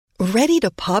Ready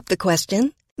to pop the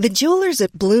question? The jewelers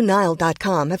at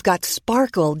BlueNile.com have got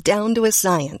sparkle down to a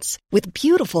science with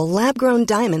beautiful lab-grown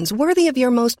diamonds worthy of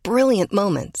your most brilliant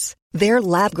moments. Their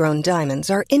lab-grown diamonds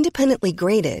are independently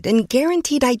graded and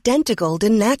guaranteed identical to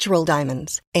natural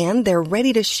diamonds, and they're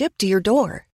ready to ship to your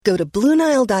door. Go to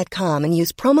BlueNile.com and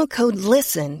use promo code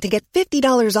LISTEN to get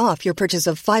 $50 off your purchase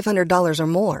of $500 or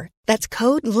more. That's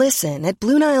code LISTEN at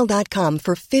BlueNile.com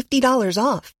for $50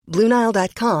 off.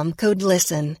 BlueNile.com, code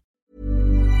LISTEN.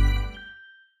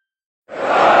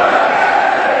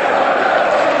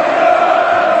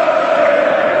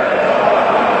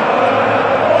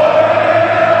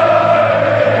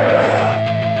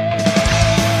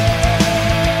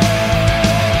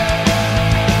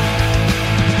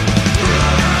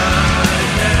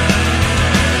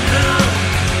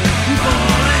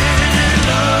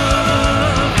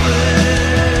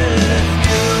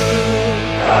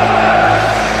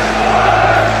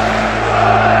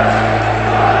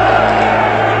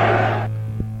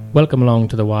 Welcome along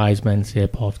to the Wise Men Say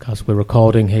podcast. We're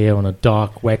recording here on a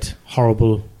dark, wet,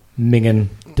 horrible, minging,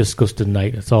 disgusting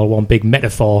night. It's all one big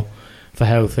metaphor for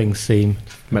how things seem.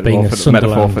 Being a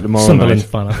Sunderland fan at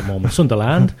the moment.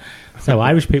 Sunderland. That's how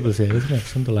Irish people say it, isn't it?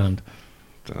 Sunderland.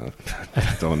 I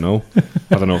don't know.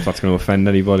 I don't know if that's going to offend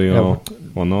anybody or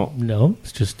not. No,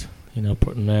 it's just,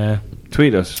 putting...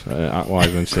 Tweet us at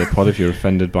Wise Men Say Pod if you're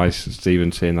offended by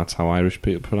Stephen saying that's how Irish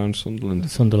people pronounce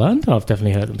Sunderland. Sunderland? I've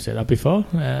definitely heard them say that before.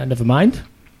 Never mind.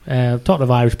 Talking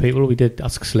of Irish people, we did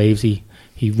ask Slaves. He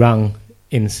rang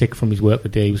in sick from his work the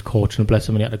day he was coaching, and bless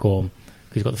him, and he had to go home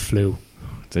because he's got the flu.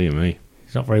 Dear me.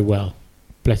 He's not very well.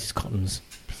 Bless his cottons.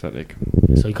 Pathetic.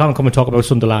 So you can't come and talk about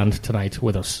Sunderland tonight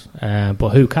with us. But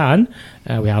who can?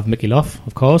 We have Mickey Lough,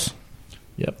 of course.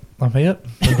 Yep, I'm here.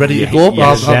 I'm ready to go.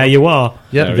 Yes, there you are.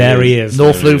 Yep, there he is.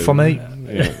 No flu for me.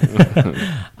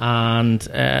 And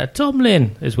Tom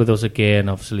Lynn is with us again,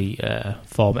 obviously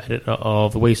former editor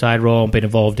of the Wayside Roar, been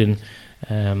involved in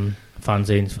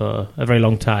fanzines for a very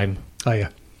long time. Oh, yeah.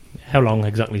 How long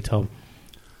exactly, Tom?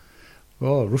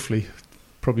 Well, roughly.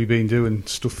 Probably been doing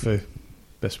stuff for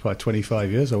best part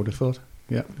 25 years, I would have thought.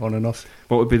 Yeah, on and off.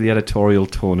 What would be the editorial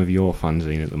tone of your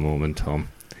fanzine at the moment, Tom?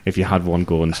 If you had one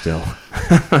going still.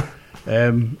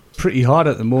 Pretty hard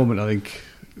at the moment, I think.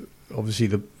 Obviously,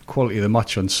 the quality of the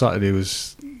match on Saturday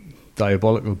was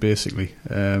diabolical, basically.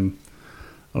 And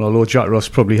although Jack Ross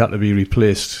probably had to be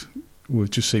replaced, we've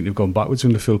just seemed to have gone backwards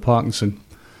under Phil Parkinson.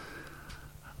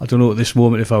 I don't know at this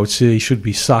moment if I would say he should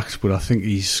be sacked, but I think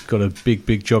he's got a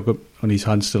big job up on his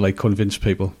hands to convince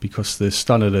people, because the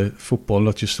standard of football,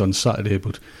 not just on Saturday,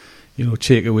 but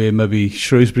take away maybe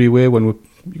Shrewsbury away when we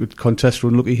would contest were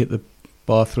unlucky, hit the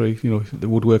bar three, the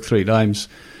woodwork 3 times.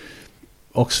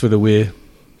 Oxford away,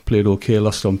 played okay,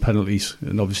 lost on penalties,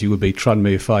 and obviously we beat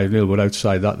Tranmere 5-0, but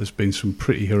outside that there's been some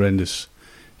pretty horrendous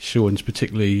showings,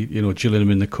 particularly,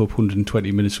 Gillingham in the Cup,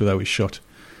 120 minutes without a shot,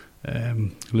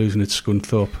 losing at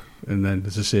Scunthorpe, and then,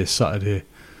 as I say, Saturday,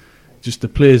 just the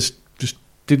players just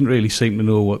didn't really seem to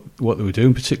know what they were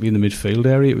doing, particularly in the midfield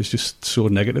area. It was just so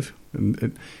negative,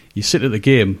 and you sit at the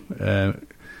game,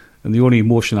 and the only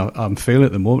emotion I'm feeling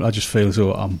at the moment, I just feel as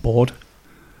though I'm bored.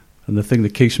 And the thing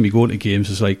that keeps me going to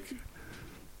games is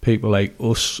people like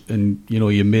us and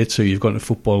your mates who you've gone to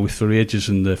football with for ages,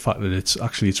 and the fact that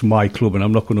it's my club and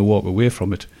I'm not going to walk away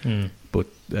from it. But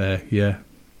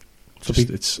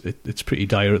it's pretty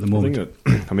dire at the moment.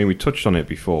 I mean, we touched on it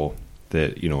before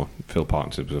that Phil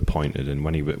Parkinson was appointed, and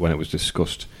when it was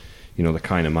discussed, the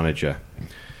kind of manager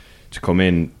to come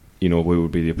in, who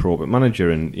would be the appropriate manager,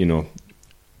 and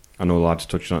I know lads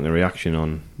touched on the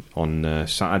reaction on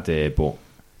Saturday, but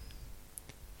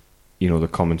the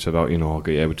comments about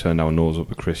we turned our nose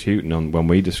up at Chris Hughton when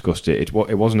we discussed it. It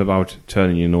wasn't about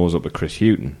turning your nose up at Chris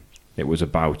Hughton. It was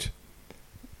about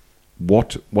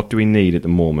what do we need at the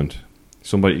moment?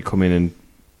 Somebody to come in and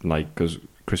because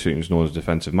Chris Hughton's known as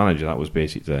defensive manager. That was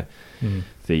basically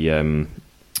the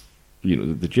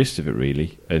gist of it,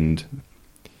 really. And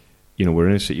we're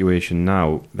in a situation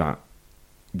now that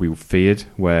we feared,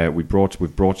 where we've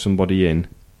brought somebody in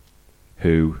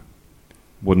who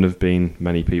wouldn't have been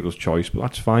many people's choice, but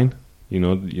that's fine.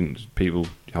 People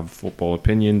have football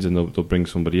opinions, and they'll bring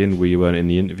somebody in. We weren't in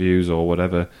the interviews or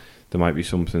whatever. There might be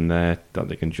something there that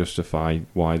they can justify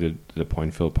why they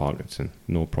appoint Phil Parkinson.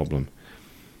 No problem.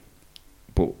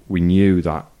 But we knew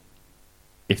that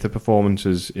if the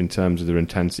performances in terms of their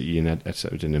intensity and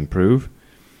etc. didn't improve,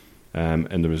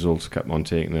 and the results kept on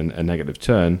taking a negative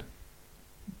turn,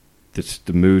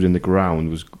 the mood in the ground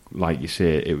was, like you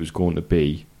say, it was going to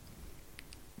be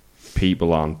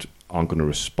people aren't going to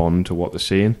respond to what they're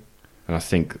seeing, And I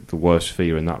think the worst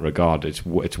fear in that regard, it's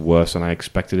worse than I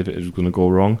expected if it was going to go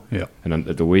wrong. Yeah. And then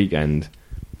at the weekend,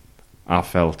 I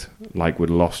felt like we'd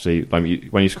lost. When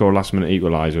you score a last minute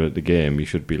equaliser at the game, you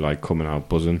should be like coming out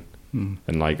buzzing.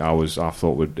 And like I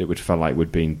thought it would felt like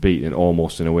we'd been beaten.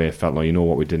 Almost in a way, it felt like, you know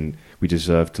what, we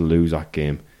deserved to lose that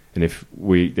game. And if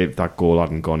that goal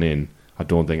hadn't gone in, I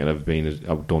don't think I'd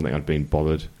been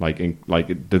bothered.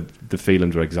 The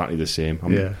feelings were exactly the same.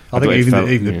 I think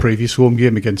even the previous home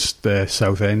game against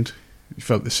Southend, it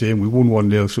felt the same. We won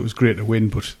 1-0, so it was great to win,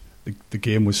 but the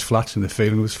game was flat and the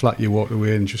feeling was flat. You walked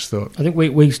away and just thought. I think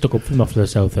we stuck up for them after the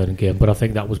Southend game, but I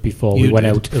think that was before we went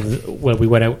out. We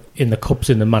went out in the cups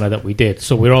in the manner that we did.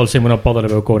 So we're all saying we're not bothered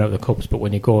about going out the cups, but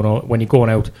when you're going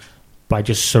out by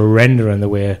just surrendering the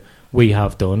way we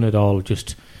have done, it all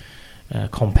just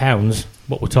compounds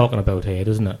what we're talking about here,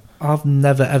 doesn't it? I've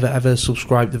never ever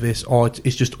subscribed to this, or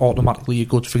it's just automatically a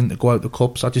good thing to go out the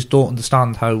cups. I just don't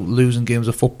understand how losing games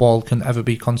of football can ever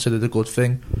be considered a good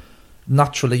thing.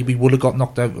 Naturally, we would have got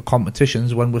knocked out of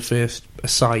competitions when we faced a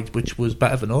side which was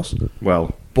better than us.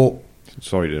 Well, but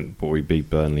we beat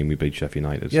Burnley and we beat Sheffield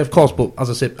United. Yeah, of course, but as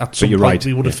I said, at some point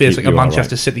we would have faced like a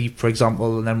Manchester City, for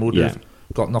example, and then we would have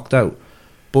got knocked out.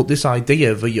 But this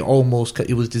idea that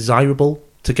it was desirable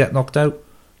to get knocked out,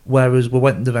 whereas we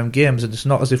went into them games and it's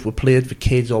not as if we played for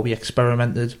kids or we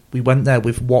experimented. We went there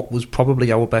with what was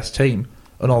probably our best team,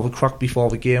 and all the crack before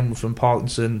the game from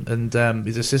Parkinson and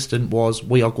his assistant was,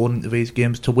 we are going into these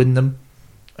games to win them,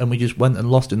 and we just went and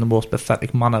lost in the most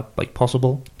pathetic manner like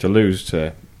possible. To lose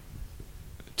to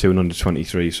an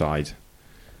under-23 side,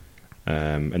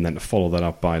 and then to follow that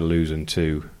up by losing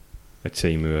to a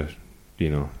team who are,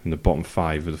 in the bottom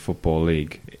 5 of the Football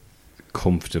League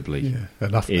comfortably. Yeah,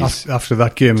 and after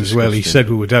that game as well, he said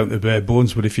we were down to bare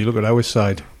bones, but if you look at our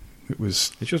side,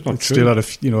 it's just not true. Still had a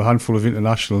handful of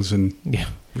internationals, and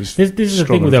this is the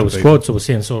thing with our squad. So we're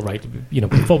saying, so right,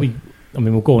 before we're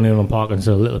going in on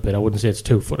Parkinson a little bit. I wouldn't say it's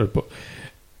two-footed, but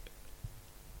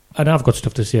and I've got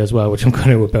stuff to say as well, which I'm going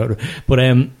to about. But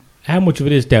how much of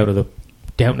it is down to the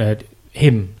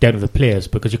players?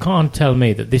 Because you can't tell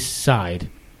me that this side,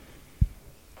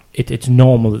 it's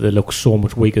normal that they look so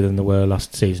much weaker than they were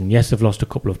last season. Yes, they've lost a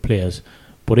couple of players.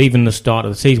 But even the start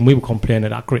of the season, we were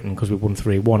complaining at Accrington because we won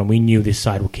 3-1, and we knew this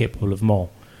side were capable of more.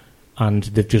 And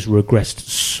they've just regressed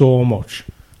so much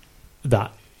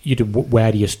that where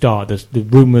do you start? There's the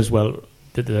rumours, that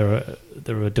there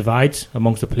are divides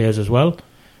amongst the players as well,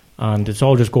 and it's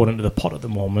all just going into the pot at the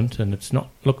moment, and it's not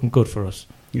looking good for us.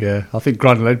 Yeah, I think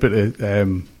Grant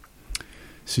Ledbetter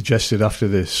suggested after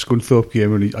the Scunthorpe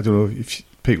game, and I don't know if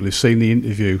people have seen the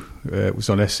interview, it was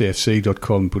on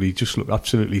SAFC.com, but he just looked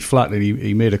absolutely flat, and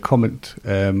he made a comment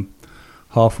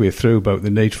halfway through about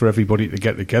the need for everybody to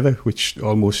get together, which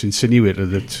almost insinuated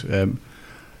that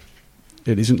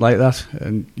it isn't like that.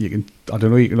 And you can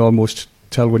almost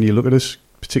tell when you look at us,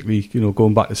 particularly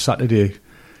going back to Saturday,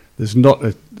 there's not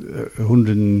a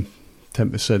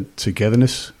 110%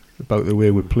 togetherness about the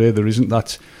way we play. There isn't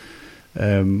that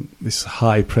this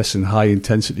high pressing, high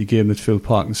intensity game that Phil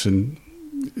Parkinson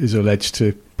is alleged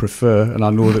to prefer, and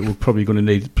I know that we're probably going to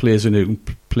need players in who can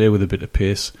play with a bit of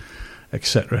pace,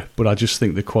 etc. But I just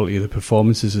think the quality of the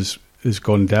performances has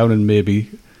gone down, and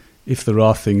maybe if there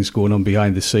are things going on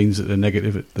behind the scenes that are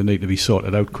negative, they need to be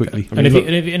sorted out quickly. And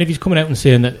if he's coming out and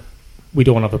saying that we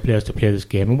don't have the players to play this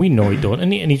game, and we know he don't,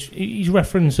 and he's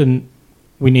referencing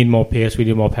we need more pace, we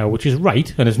need more power, which is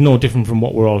right, and it's no different from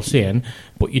what we're all saying,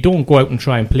 but you don't go out and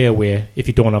try and play away if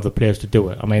you don't have the players to do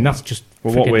it. I mean, that's just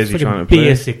what way is he trying to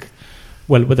basic play?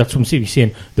 Well, but that's what I'm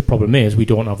saying. The problem is we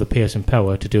don't have the pace and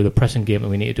power to do the pressing game that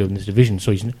we need to do in this division.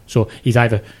 So he's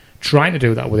either trying to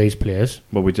do that with these players.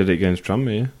 Well, we did it against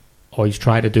Tranmere. Or he's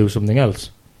trying to do something else.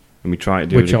 And we try to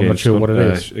do which it I'm not sure what it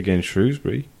is. Against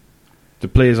Shrewsbury. The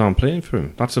players aren't playing for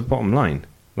him. That's the bottom line.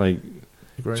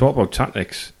 Talk about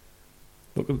tactics.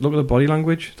 Look at the body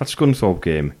language. That Scunthorpe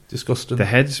game. Disgusting. The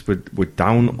heads were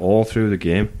down all through the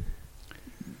game.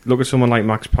 Look at someone like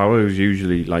Max Power, who's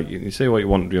usually, you say what you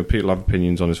want, people have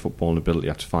opinions on his footballing ability,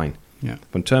 that's fine. Yeah.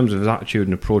 But in terms of his attitude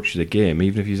and approach to the game,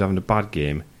 even if he's having a bad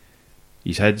game,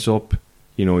 his head's up,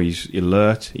 he's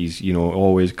alert, he's,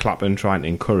 always clapping, trying to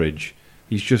encourage.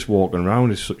 He's just walking around,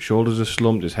 his shoulders are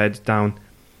slumped, his head's down.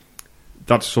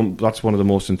 That's one of the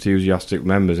most enthusiastic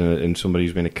members in somebody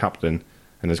who's been a captain,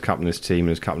 and has captained this team and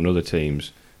has captained other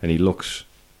teams, and he looks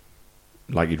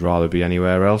like he'd rather be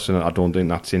anywhere else, and I don't think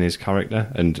that's in his character.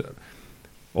 And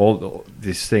all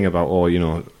this thing about,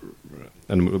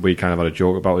 and we kind of had a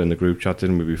joke about it in the group chat,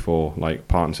 didn't we, before,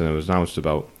 Parkinson was announced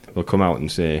about, they'll come out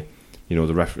and say,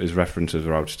 his references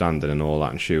are outstanding and all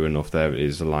that, and sure enough, there it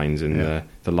is, the lines in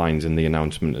the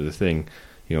announcement of the thing.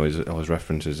 his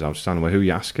references outstanding. Well, who are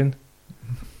you asking?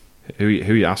 Who are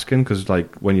you asking? Because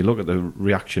like when you look at the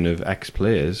reaction of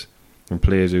ex-players and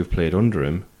players who've played under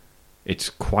him, it's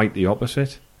quite the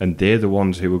opposite. And they're the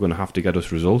ones who are going to have to get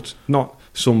us results, not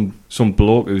some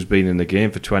bloke who's been in the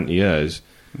game for 20 years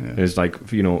and is like,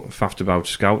 faffed about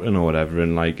scouting or whatever,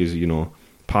 and like is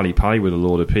pally with a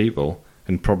load of people,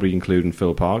 and probably including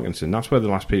Phil Parkinson. That's where the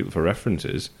last people for reference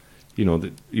is.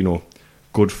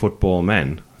 Good football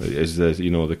men, as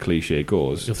the cliche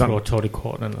goes. You throw Tony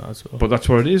Courtney in that as well. But that's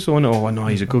what it is. Oh no,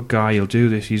 he's a good guy. He'll do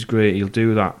this. He's great. He'll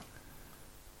do that.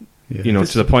 Yeah.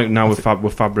 To the point now we're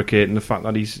fabricating the fact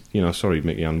that he's. Sorry,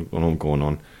 Mickey, I'm going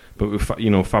on, but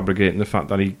we're fabricating the fact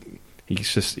that he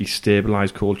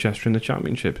stabilised Colchester in the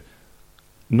Championship.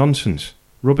 Nonsense,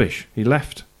 rubbish. He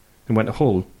left and went to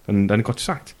Hull and then got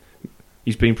sacked.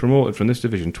 He's been promoted from this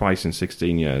division twice in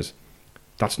 16 years.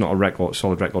 That's not a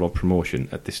solid record of promotion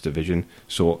at this division.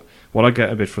 So what I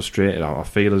get a bit frustrated at, I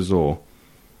feel as though,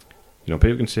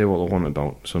 people can say what they want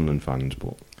about Sunderland fans,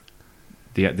 but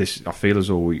I feel as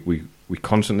though we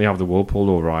constantly have the wool pulled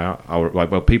over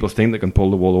our people think they can pull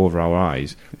the wool over our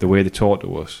eyes the way they talk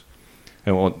to us.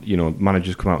 And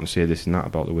managers come out and say this and that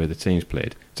about the way the team's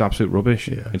played. It's absolute rubbish.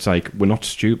 Yeah. It's like, we're not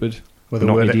stupid. Well,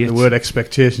 the word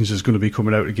expectations is going to be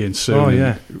coming out again soon. Oh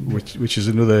yeah, which is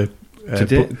another.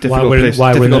 Difficult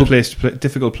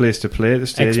place to play at the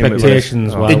stadium.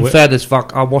 Expectations. In fairness,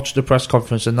 I watched the press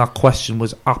conference and that question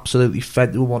was absolutely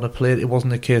fed to want to play it. It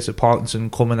wasn't a case of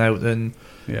Parkinson coming out and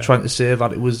trying to say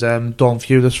that. It was Dawn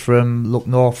Fewlis from Look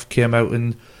North came out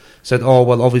and said, "Oh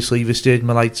well, obviously the Stadium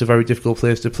of Light's a very difficult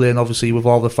place to play, and obviously with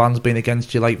all the fans being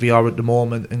against you like they are at the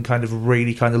moment," and kind of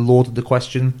loaded the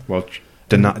question. Well,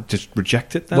 just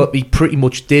reject it then. Well, he pretty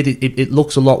much did. It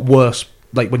looks a lot worse.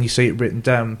 Like when you see it written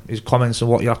down, his comments on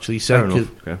what he actually said,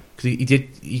 because he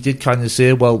did kind of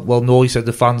say, well, no, he said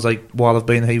the fans while I've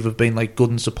been here, have been good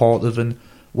and supportive, and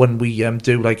when we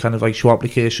do show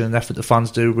application and effort, the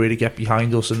fans do really get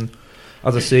behind us, and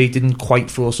as I say, he didn't quite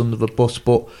throw us under the bus,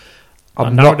 but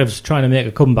narrative's trying to make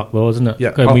a comeback though, isn't it?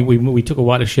 Yeah, we took a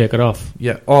while to shake it off.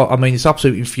 Yeah, it's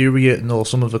absolutely infuriating though,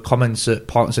 some of the comments that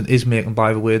Parkinson is making,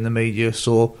 by the way, in the media.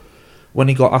 So when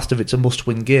he got asked if it's a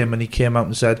must-win game, and he came out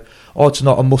and said, "Oh, it's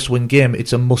not a must-win game;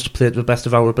 it's a must-play to the best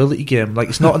of our ability game." Like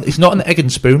it's not an egg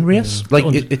and spoon race.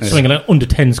 It's something an under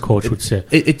 10s coach would say.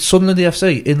 It's Sunderland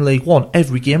FC in League One.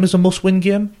 Every game is a must-win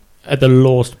game at the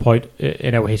lowest point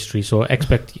in our history. So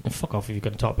fuck off if you're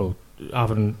going to talk about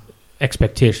having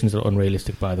expectations that are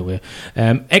unrealistic. By the way,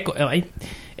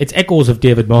 it's echoes of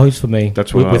David Moyes for me.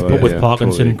 That's with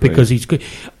Parkinson, totally because he's good.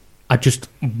 I just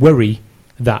worry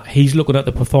that he's looking at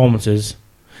the performances,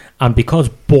 and because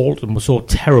Bolton was so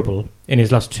terrible in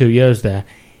his last 2 years there,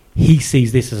 he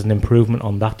sees this as an improvement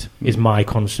on that, is my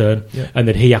concern. And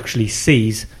that he actually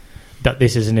sees that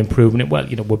this is an improvement. Well,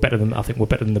 we're better than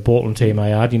the Bolton team I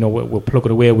had. We're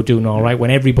plugging away, we're doing all right, when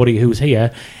everybody who's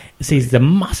here sees the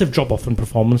massive drop-off in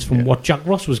performance from what Jack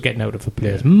Ross was getting out of the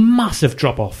players. Massive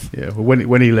drop-off. Yeah, well,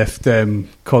 when he left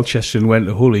Colchester and went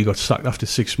to Hull, he got sacked after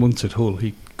 6 months at Hull.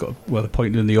 He got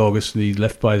appointed in the August and he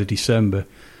left by the December.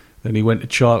 Then he went to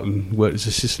Charlton, worked as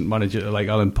assistant manager to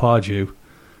Alan Pardew,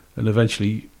 and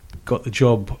eventually got the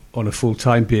job on a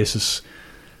full-time basis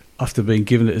after being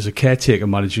given it as a caretaker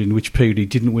manager, in which period he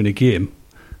didn't win a game,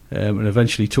 and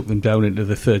eventually took them down into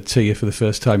the third tier for the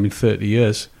first time in 30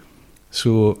 years.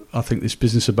 So I think this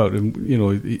business about him,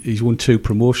 he's won 2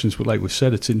 promotions, but like we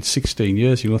said, it's in 16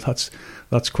 years.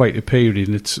 That's quite a period,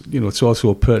 and it's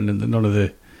also pertinent that none of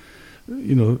the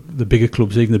bigger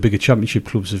clubs, even the bigger Championship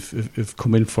clubs, have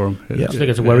come in for him. Yeah, I think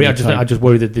it's a worry. I just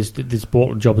worry that this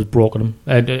Bolton job has broken him,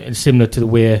 and similar to the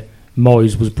way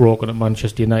Moyes was broken at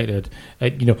Manchester United,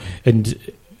 and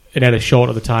at a short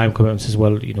at the time come out and says,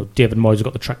 well, David Moyes has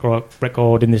got the track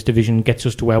record in this division, gets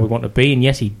us to where we want to be, and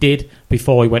yes, he did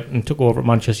before he went and took over at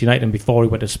Manchester United and before he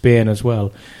went to Spain as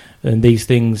well. And these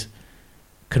things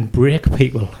can break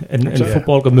people, and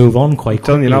football can move on quite quickly. I'm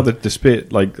telling you now that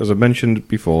despite, as I mentioned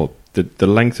before, the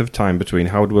length of time between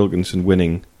Howard Wilkinson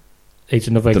winning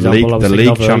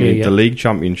the league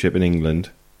championship in England,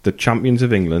 the champions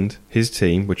of England, his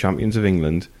team were champions of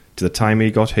England, to the time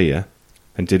he got here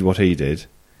and did what he did,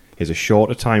 is a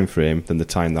shorter time frame than the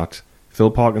time that Phil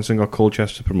Parkinson got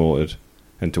Colchester promoted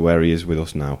and to where he is with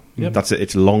us now. Yep. That's it.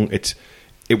 It's long. It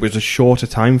was a shorter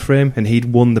time frame, and he'd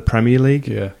won the Premier League.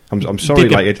 Yeah, I'm sorry.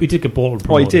 He did get Bolton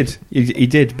promoted. Oh, he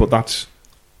did. But that's.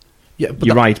 Yeah, but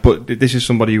you're right. But this is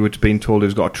somebody who had been told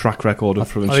who's got a track record of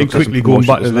from success.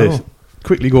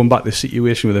 Quickly going back to the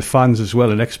situation with the fans as well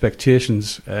and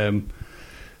expectations.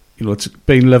 It's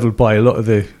been levelled by a lot of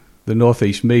the North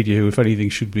East media, who, if anything,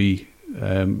 should be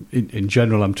in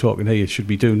general, I'm talking here, should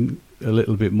be doing a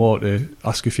little bit more to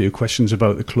ask a few questions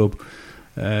about the club.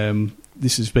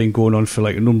 This has been going on for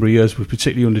like a number of years, but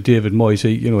particularly under David Moyes,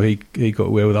 he got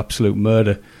away with absolute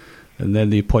murder. And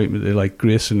then the appointment of like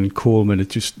Grayson and Coleman, it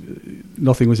just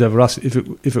nothing was ever asked.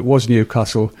 If it was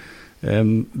Newcastle,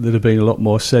 there'd have been a lot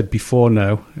more said before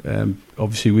now.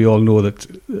 Obviously, we all know that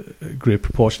a great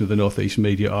proportion of the North East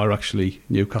media are actually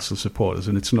Newcastle supporters,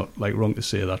 and it's not like wrong to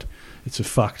say that. It's a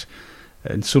fact.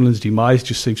 And Sunderland's demise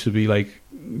just seems to be like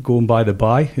going by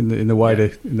in the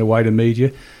wider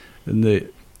media, and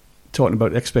the talking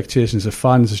about expectations of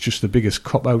fans is just the biggest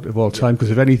cop out of all time. Because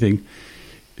if anything,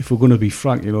 if we're going to be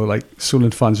frank, like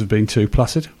Sunderland fans have been too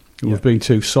placid, we've been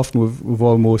too soft, and we've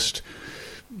almost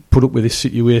put up with this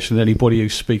situation. Anybody who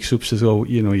speaks up says, "Oh,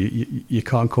 you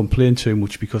can't complain too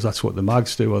much because that's what the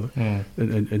mags do,"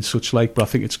 and such like. But I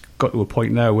think it's got to a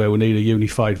point now where we need a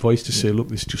unified voice to say, "Look,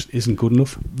 this just isn't good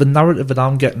enough." The narrative that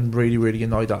I'm getting really, really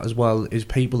annoyed at as well is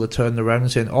people that turn around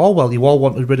and saying, "Oh, well, you all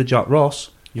wanted rid of Jack Ross.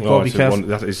 You've got to be careful."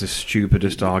 That is the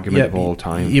stupidest argument of all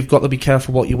time. You've got to be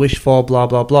careful what you wish for, blah,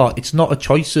 blah, blah. It's not a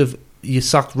choice of you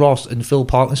sacked Ross and Phil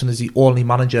Parkinson is the only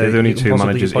manager. They're the only two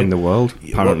managers in the world.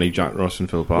 Apparently, Jack Ross and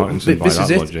Phil Parkinson, by that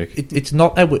logic. It's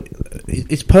not.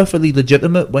 It's perfectly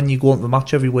legitimate when you go into the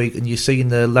match every week and you're seeing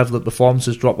the level of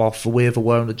performances drop off for way of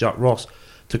wearing the Jack Ross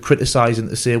to criticise and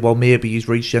to say, well, maybe he's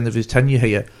reached the end of his tenure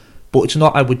here. But it's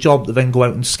not our job to then go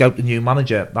out and scout the new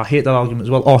manager. I hate that argument as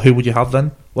well. Oh, who would you have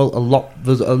then? Well,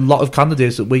 there's a lot of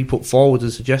candidates that we put forward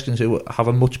as suggestions who have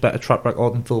a much better track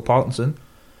record than Phil Parkinson.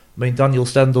 I mean, Daniel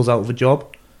Stendel's out of a job,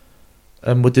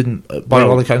 and we didn't, by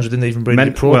all accounts, we didn't even really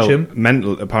approach him.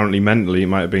 Apparently, mentally, it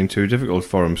might have been too difficult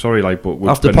for him. Sorry, but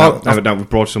we've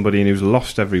brought somebody in who's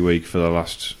lost every week for the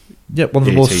last. Yeah, one of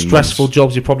the most stressful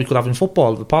jobs you probably could have in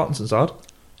football. The Parkinson's had.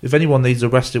 If anyone needs a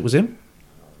rest, it was him.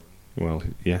 Well,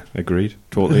 yeah, agreed.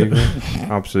 Totally agree.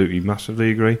 Absolutely,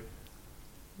 massively agree.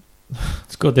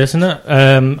 It's good, isn't it?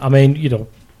 I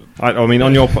mean,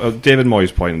 on your David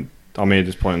Moyes' point, I made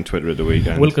this point on Twitter at the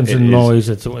weekend. Wilkinson, Moyes,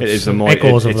 it's the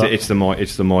echoes of that. It's the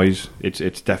Moyes.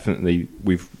 It's definitely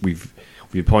we've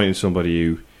appointed somebody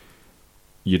who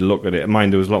you'd look at it.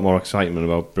 Mind, there was a lot more excitement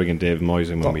about bringing David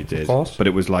Moyes in when we did, but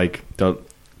it was like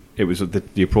it was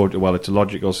the approach. Well, it's a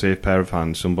logical, safe pair of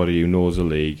hands. Somebody who knows the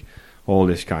league. All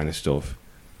this kind of stuff.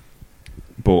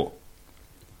 But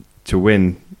to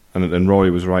win, and Roy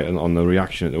was right on the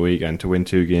reaction at the weekend, to win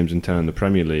 2 games in 10 in the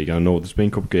Premier League. I know there's been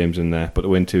cup games in there, but to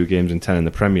win 2 games in 10 in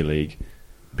the Premier League,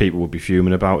 people would be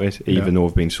fuming about it, even though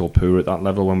we've been so poor at that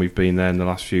level when we've been there in the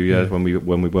last few years, when we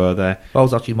were there. That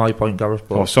was actually my point, Gareth.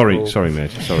 Sorry,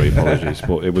 mate. Sorry, apologies.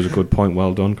 But it was a good point.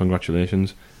 Well done.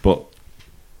 Congratulations. But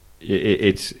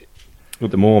it's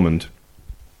at the moment.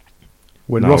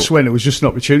 When Ross went, it was just an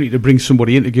opportunity to bring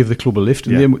somebody in to give the club a lift,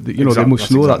 and they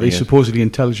must know that they're supposedly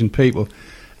intelligent people.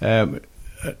 And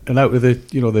out of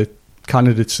the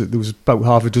candidates, there was about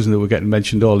half a dozen that were getting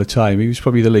mentioned all the time. He was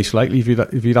probably the least likely. If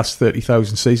you'd asked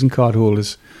 30,000 season card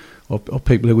holders or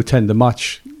people who attend the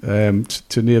match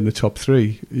to name the top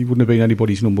 3, he wouldn't have been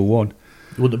anybody's number 1.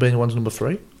 He wouldn't have been anyone's number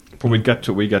 3. But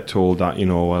we get told that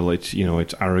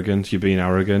it's arrogant. You're being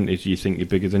arrogant. You think you're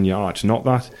bigger than you are. It's not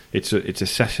that. It's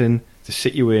assessing the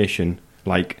situation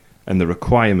and the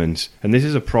requirements. And this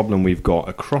is a problem we've got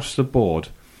across the board.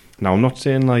 Now, I'm not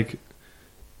saying like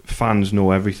fans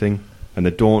know everything and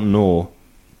they don't know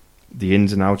the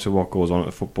ins and outs of what goes on at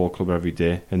a football club every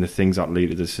day and the things that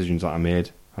lead to the decisions that are made.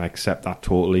 I accept that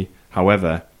totally.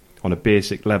 However, on a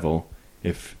basic level,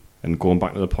 and going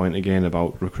back to the point again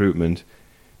about recruitment,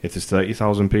 if there's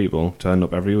 30,000 people turning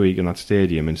up every week in that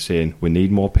stadium and saying we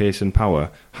need more pace and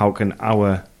power, how can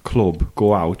our club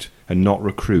go out and not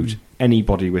recruit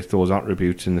anybody with those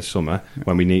attributes in the summer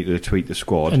when we need to tweak the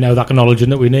squad? And now they're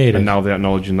acknowledging that we need it. And now they're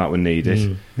acknowledging that we need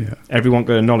it. Yeah. Everyone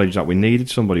got to acknowledge that we needed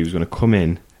somebody who's going to come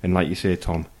in and, like you say,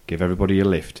 Tom, give everybody a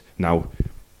lift. Now,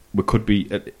 we could be,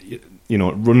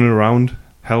 running around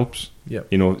helps.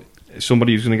 Yep.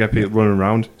 Somebody who's going to get people running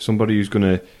around, somebody who's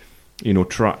going to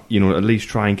try, at least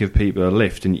try and give people a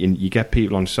lift, and you get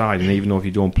people on side, and even though if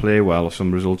you don't play well or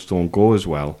some results don't go as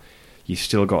well, you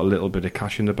still got a little bit of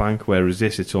cash in the bank. Whereas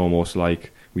this, it's almost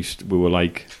like we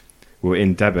were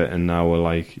in debit, and now we're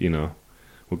like,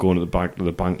 we're going to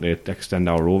the bank to extend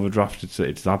our overdraft.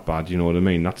 It's that bad, you know what I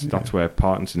mean? That's where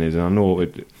Parkinson is, and I know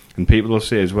it. And people will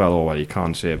say as well, you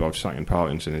can't say about sacking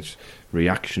Parkinson. It's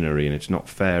reactionary and it's not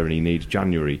fair, and he needs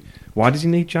January. Why does he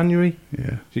need January?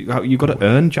 Yeah, you've got to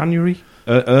earn January,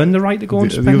 earn the right to go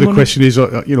and spend money. The other question is,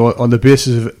 on the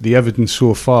basis of the evidence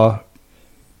so far,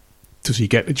 does he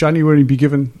get to January and be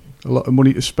given a lot of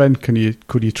money to spend?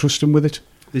 Could you trust him with it?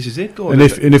 This is it.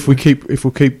 If we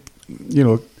keep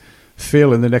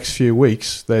fail in the next few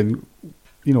weeks, then,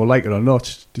 like it or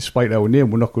not, despite our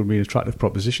name, we're not going to be an attractive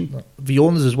proposition. The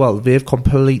owners as well, they've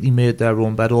completely made their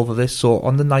own bed over this. So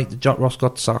on the night that Jack Ross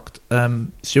got sacked,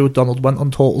 Stuart Donald went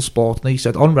on Total Sport and he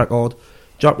said, on record,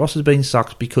 Jack Ross has been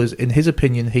sacked because, in his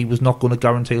opinion, he was not going to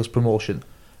guarantee us promotion.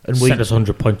 And set us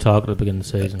 100-point target at the beginning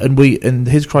of the season. And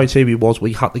his criteria was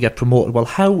we had to get promoted. Well,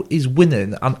 how is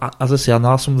winning, and as I say, I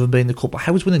know some of them being the cup, but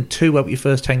how is winning 2 out of your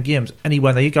first 10 games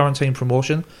anywhere near guaranteeing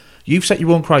promotion? You've set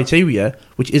your own criteria,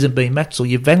 which isn't being met, so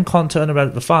you then can't turn around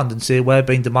to the fan and say we're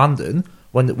being demanding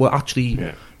when we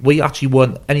actually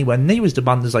weren't anywhere near as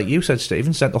demanding like you said,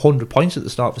 Stephen, sent 100 points at the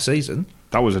start of the season.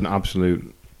 That was an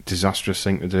absolute disastrous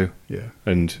thing to do. Yeah.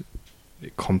 And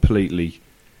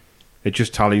it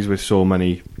just tallies with so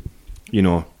many,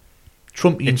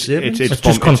 Trumpian statements. It's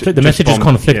just conflict. The message is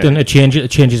conflicting. Yeah. It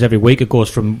changes every week. It goes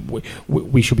from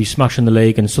we should be smashing the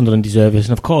league and Sunderland deserve this,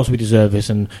 and of course we deserve this,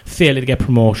 and failure to get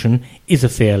promotion is a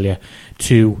failure,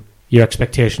 to your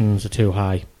expectations are too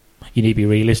high. You need to be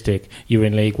realistic. You're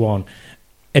in League One.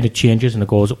 And it changes and it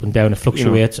goes up and down. It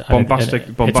fluctuates. Bombastic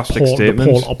statements. The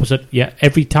pole opposite. Yeah,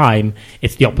 every time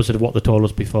it's the opposite of what they told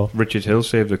us before. Richard Hill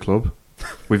saved the club.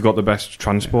 We've got the best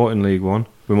transport in League One.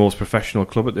 We're the most professional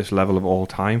club at this level of all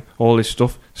time. All this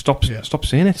stuff. Stop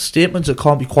saying it. Statements that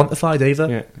can't be quantified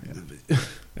either.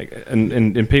 Yeah.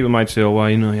 And people might say, oh, well,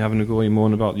 you're having a go, you're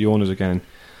moaning about the owners again.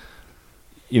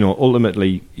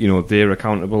 Ultimately, they're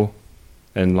accountable.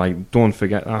 And, don't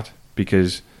forget that,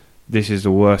 because this is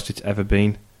the worst it's ever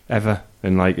been, ever.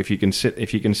 And if you can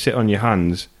sit on your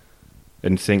hands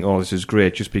and think, oh, this is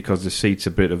great, just because the seat's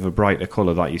a bit of a brighter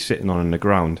colour that you're sitting on in the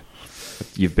ground,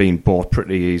 you've been bought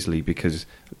pretty easily, because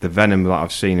the venom that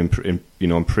I've seen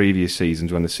in previous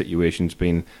seasons when the situation's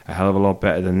been a hell of a lot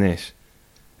better than this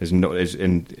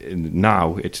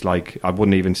now it's like, I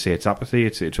wouldn't even say it's apathy.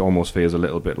 It almost feels a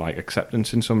little bit like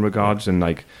acceptance in some regards, and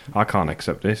I can't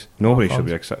accept this. Nobody should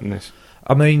be accepting this.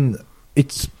 I mean,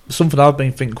 it's something I've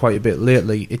been thinking quite a bit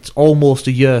lately. It's almost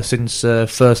a year since the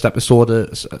first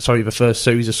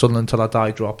series of Sunderland Till I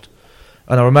Die dropped,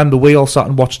 and I remember we all sat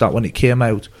and watched that when it came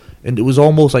out, and it was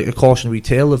almost like a cautionary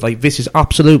tale of this is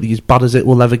absolutely as bad as it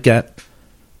will ever get.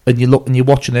 And you look and you're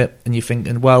watching it and you're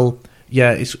thinking, well,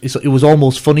 yeah, it was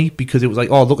almost funny, because it was like,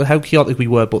 oh, look at how chaotic we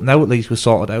were, but now at least we're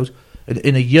sorted out. And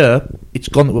in a year, it's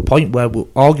gone to a point where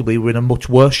we're in a much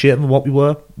worse shape than what we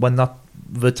were when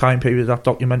the time period that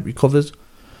documentary covers.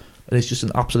 And it's just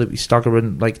an absolutely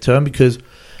staggering term, because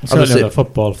it's certainly a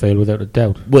football field, without a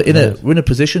doubt. We're in a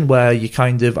position where you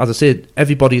kind of, as I said,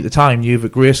 everybody at the time knew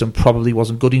that Grayson probably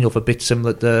wasn't good enough, a bit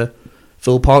similar to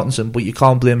Phil Parkinson, but you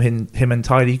can't blame him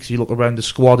entirely, because you look around the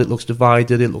squad, it looks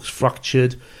divided, it looks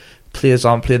fractured. Players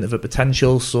aren't playing to their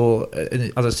potential, so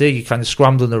as I say, you're kind of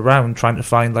scrambling around trying to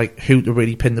find who to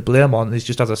really pin the blame on. It's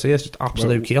just, as I say, it's just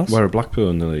absolute chaos. We're a Blackpool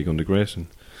in the league under Grayson,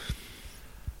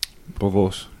 above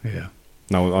us. Yeah.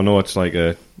 Now I know it's like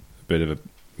a bit of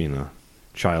a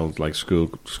child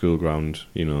school ground,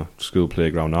 school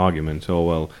playground argument. Oh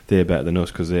well, they're better than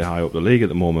us because they're high up the league at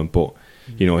the moment. But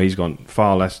he's got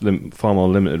far more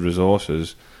limited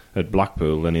resources at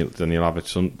Blackpool than he'll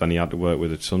have than he had to work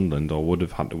with at Sunderland, or would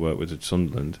have had to work with at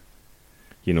Sunderland.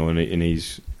 And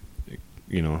he's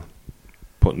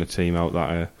putting the team out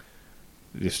that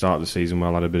the start of the season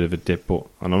had a bit of a dip. But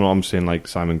and I'm saying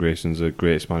Simon Grayson's the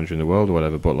greatest manager in the world or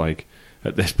whatever. But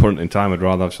at this point in time, I'd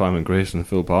rather have Simon Grayson than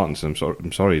Phil Parkinson.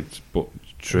 I'm sorry, but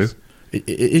it's true.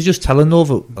 It's just telling though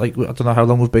that I don't know how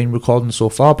long we've been recording so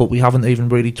far, but we haven't even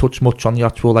really touched much on the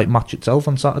actual match itself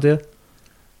on Saturday.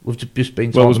 We've just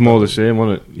been. Well, it was more the same,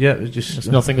 wasn't it? Yeah, it's just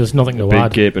there's nothing to add.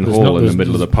 Big gaping hole in the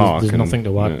middle of the park. There's nothing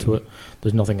to add to it.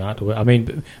 There's nothing to add to it. I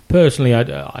mean, personally,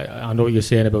 I know what you're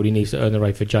saying about he needs to earn the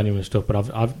right for January and stuff, but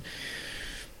I've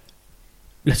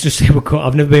let's just say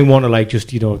I've never been one to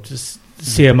just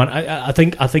say a man. I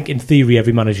think in theory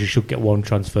every manager should get one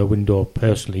transfer window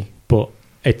personally, but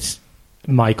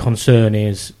my concern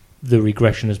is the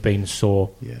regression has been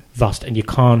so vast, and you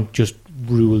can't just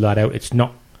rule that out. It's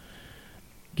not.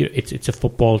 It's a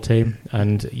football team,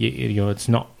 and it's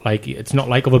not like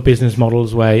other business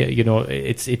models where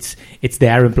it's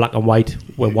there in black and white.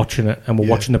 We're watching it, and we're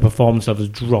watching the performance levels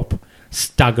drop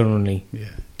staggeringly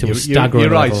to a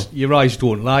staggering level. Your eyes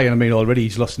don't lie. I mean, already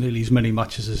he's lost nearly as many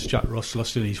matches as Jack Ross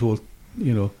lost in his whole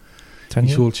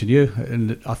tenure,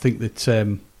 and I think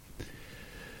that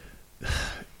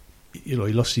he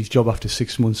lost his job after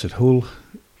 6 months at Hull.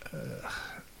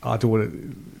 I don't want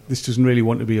to. This doesn't really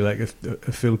want to be like a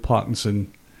Phil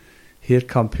Parkinson, hate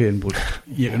campaign, but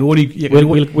you can only...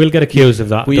 We'll get accused of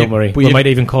that, don't worry. We might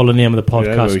even call the name of the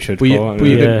podcast. Yeah, we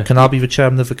should Can I be the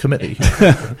chairman of the committee?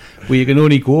 Well, you can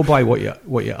only go by what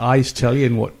your eyes tell you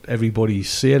and what everybody's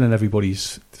saying and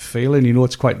everybody's feeling. You know,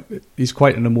 it's quite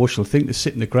an emotional thing to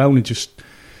sit in the ground and just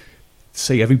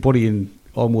see everybody in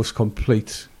almost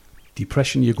complete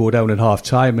depression. You go down at half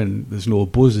time and there's no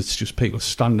buzz. It's just people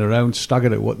standing around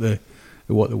staggered at what they're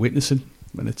witnessing,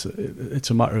 and it's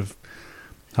a matter of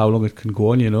how long it can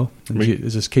go on, you know. And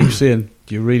as I keep saying,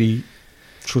 do you really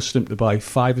trust them to buy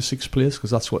 5 or 6 players? Because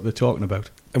that's what they're talking about.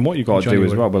 And what you've got to do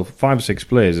as well, 5 or 6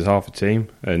 players is half a team,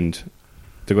 and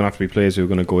they're going to have to be players who are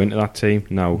going to go into that team.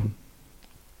 Now,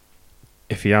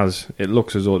 if he has, it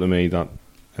looks as though to me that,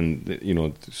 and you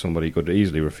know, somebody could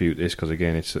easily refute this because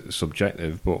again, it's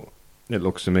subjective, but it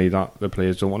looks to me that the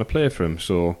players don't want to play for him.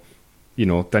 So, you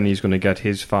know, then he's going to get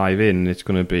his 5 in. There's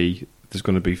going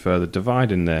to be further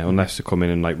divide in there unless they come in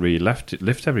and like really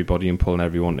lift everybody and pulling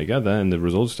everyone together, and the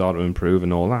results start to improve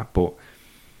and all that. But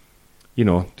you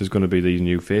know, there's going to be these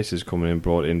new faces coming in,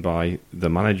 brought in by the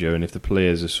manager, and if the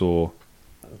players are so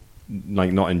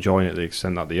like not enjoying it to the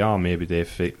extent that they are, maybe they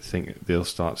think they'll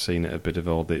start seeing it a bit of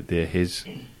all they're his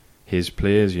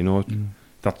players. You know,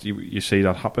 that you see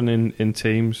that happen in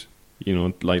teams. You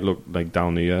know, like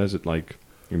down the years at like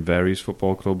in various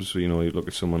football clubs. You know, you look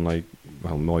at someone like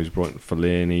Moyes brought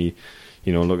Fellaini.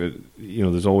 You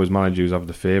know, there's always managers who have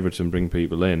the favourites and bring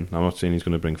people in. I'm not saying he's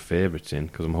going to bring favourites in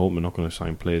because I'm hoping they're not going to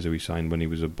sign players who he signed when he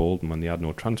was at Bolton when they had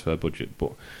no transfer budget.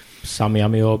 But Sammy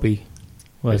Amiobi,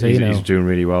 where's he now? He's doing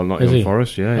really well. Nottingham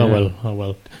Forest, yeah. Oh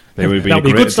well. They would be a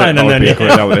good signing then.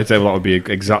 That would be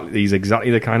exactly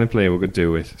the kind of player we could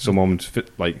do with someone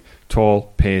fit, like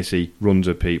tall, pacey, runs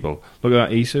at people. Look at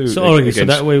that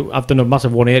Isu. I've done a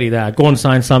massive 180 there. Go and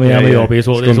sign Sammy Amiobi is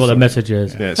what the message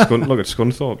is. Yeah, look at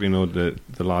Scunthorpe. You know the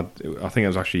lad. I think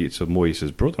it's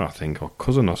Moyes' brother. I think, or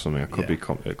cousin or something.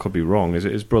 It could be wrong. Is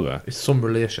it his brother? It's some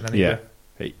relation. Anyway. Yeah.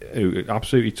 Who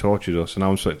absolutely tortured us, and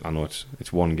I know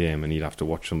it's one game, and you'd have to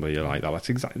watch somebody like that. That's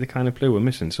exactly the kind of player we're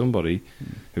missing. Somebody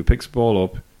who picks the ball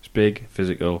up, is big,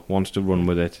 physical, wants to run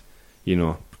with it. You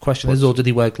know. Question is, though, did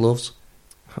he wear gloves?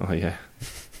 Oh yeah.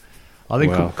 I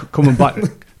think coming back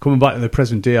to the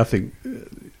present day, I think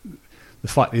the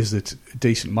fact is that a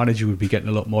decent manager would be getting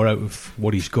a lot more out of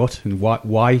what he's got, and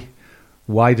why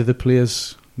do the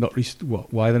players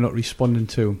why they're not responding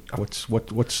to him?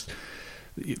 What's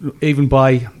even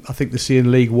by, I think they say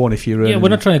in League One, if you're we're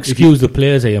not trying to excuse the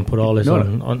players here and put all this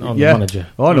on the manager.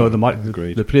 Oh no,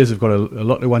 the players have got a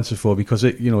lot to answer for, because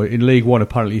in League One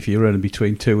apparently if you're earning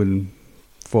between 2 and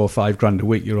 4 or 5 grand a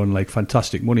week, you're on like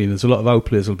fantastic money, and there's a lot of our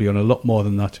players will be on a lot more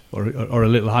than that, or a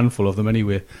little handful of them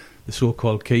anyway, the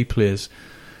so-called key players.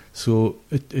 So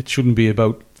it shouldn't be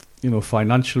about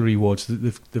financial rewards.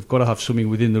 They've got to have something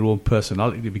within their own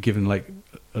personality to be given like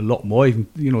a lot more, even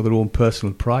their own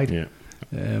personal pride. Yeah.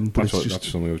 But that's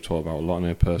something we've talked about a lot in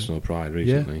our personal pride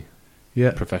recently.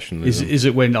 Yeah. Professionalism. Is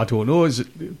it when, I don't know, is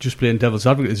it just playing devil's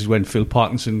advocate? Is it when Phil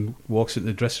Parkinson walks into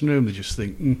the dressing room, they just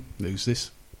think, who's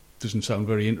this? Doesn't sound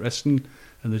very interesting,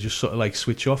 and they just sort of like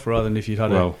switch off, rather than if you'd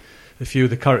had a few of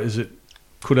the characters that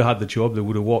could have had the job, they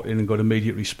would have walked in and got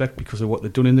immediate respect because of what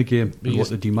they've done in the game and what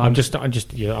they demand.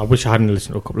 I wish I hadn't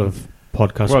listened to a couple of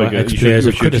podcasts where ex-players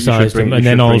have criticised him, and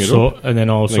then also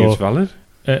it's valid.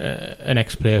 An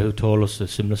ex-player who told us a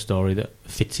similar story that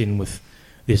fits in with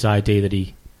this idea that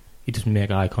he doesn't make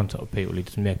eye contact with people, he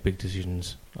doesn't make big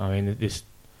decisions. I mean, this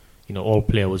old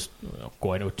player was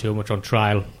going out too much on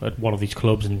trial at one of these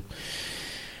clubs and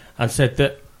said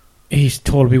that he's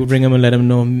told people ring him and let him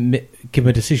know, give him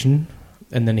a decision,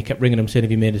 and then he kept ringing him saying,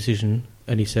 have you made a decision?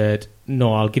 And he said,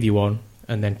 no, I'll give you one,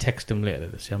 and then text him later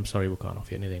to say, I'm sorry, we can't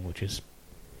offer you anything, which is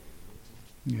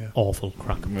awful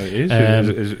crack. It is,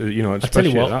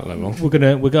 especially at that level. We're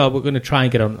gonna try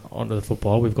and get onto the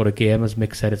football. We've got a game, as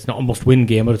Mick said. It's not a must-win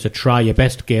game, but it's a try your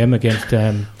best game against.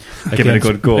 Give it a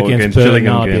good go against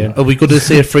Gillingham game. Are we going to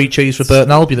see a free cheese for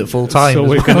Burton Albion at full time? So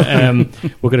we're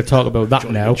gonna talk about that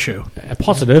now. A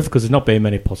positive, because there's not been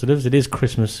many positives. It is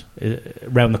Christmas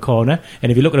around the corner,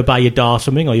 and if you're looking to buy your da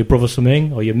something, or your brother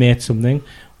something, or your mate something,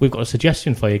 we've got a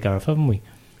suggestion for you, Gareth, haven't we?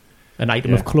 An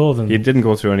item of clothing. You didn't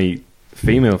go through any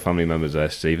female family members there,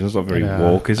 Stephen. It's not very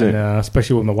woke, is it?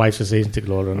 Especially when my wife's a season ticket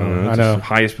holder. I know.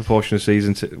 Highest proportion of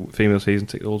female season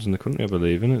ticket holders in the country, I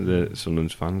believe, isn't it? The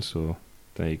Sunderland fans. So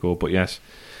there you go. But yes,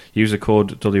 use the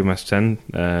code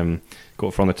WMS10.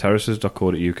 Go to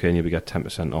fromtheterraces.co.uk and you'll get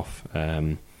 10% off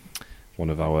one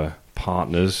of our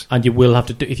partners. And you will have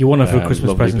to do, if you want to for a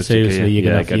Christmas present, seriously, you're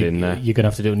going to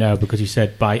have to do it now, because you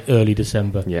said by early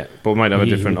December. Yeah, but we might have a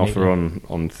different offer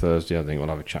on Thursday. I think we'll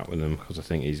have a chat with him, because I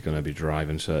think he's going to be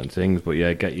driving certain things. But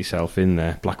yeah, get yourself in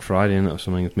there. Black Friday or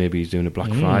something. Maybe he's doing a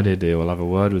Black Friday deal. We'll have a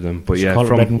word with him. But yeah, from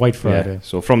Red and White Friday. Yeah,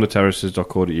 so from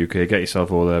theterraces.co.uk, get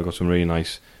yourself over there. I've got some really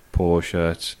nice polo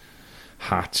shirts,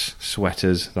 hats,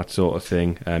 sweaters, that sort of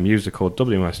thing. Use the code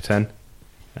WMS10.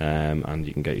 And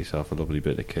you can get yourself a lovely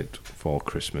bit of kit for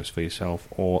Christmas for yourself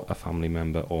or a family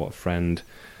member or a friend,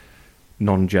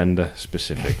 non-gender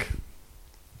specific.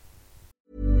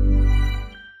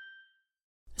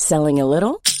 Selling a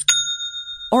little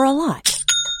or a lot?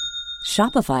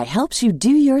 Shopify helps you do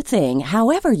your thing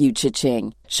however you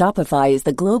cha-ching. Shopify is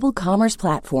the global commerce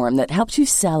platform that helps you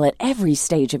sell at every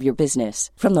stage of your business.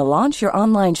 From the launch your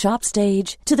online shop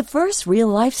stage to the first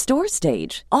real-life store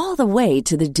stage, all the way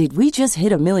to the did we just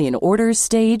hit a million orders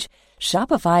stage.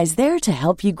 Shopify is there to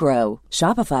help you grow.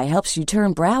 Shopify helps you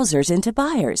turn browsers into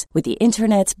buyers with the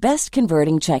internet's best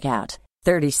converting checkout.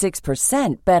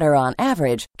 36% better on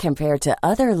average compared to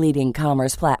other leading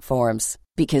commerce platforms.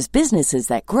 Because businesses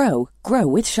that grow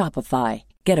with Shopify.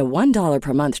 Get a $1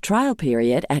 per month trial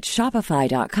period at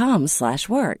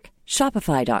shopify.com/work.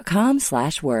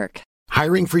 Shopify.com/work.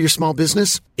 Hiring for your small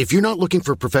business? If you're not looking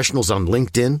for professionals on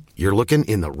LinkedIn, you're looking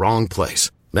in the wrong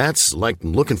place. That's like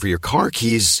looking for your car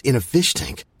keys in a fish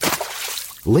tank.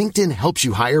 LinkedIn helps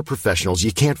you hire professionals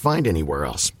you can't find anywhere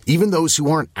else, even those who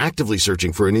aren't actively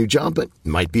searching for a new job but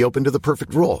might be open to the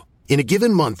perfect role. In a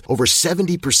given month, over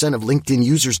 70% of LinkedIn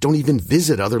users don't even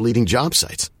visit other leading job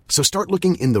sites. So start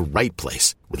looking in the right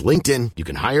place. With LinkedIn, you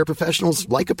can hire professionals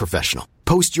like a professional.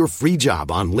 Post your free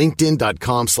job on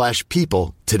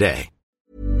linkedin.com/people today.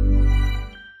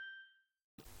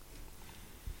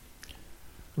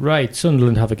 Right,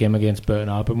 Sunderland have a game against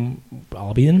Burton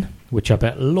Albion, which I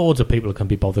bet loads of people can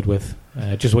be bothered with.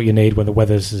 Just what you need when the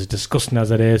weather's as disgusting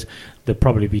as it is. There'll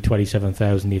probably be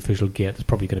 27,000 the official gate. There's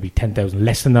probably going to be 10,000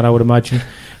 less than that, I would imagine.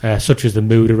 Such is the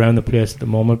mood around the place at the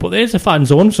moment. But there's a fan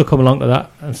zone, so come along to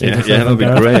that. And see that'll be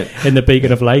great. In the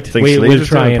beacon of light. We'll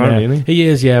try and... He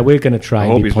is, yeah. We're going to try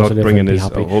and be positive and be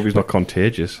happy. I hope he's not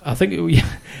contagious. I think...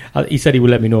 he said he would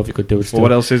let me know if he could do it still.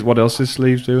 Well, what else is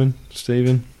Sleeves doing,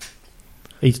 Stephen?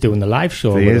 He's doing the live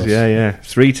show. He is, yeah.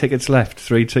 3 tickets left.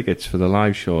 3 tickets for the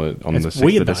live show on the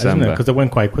 6th of December. Because it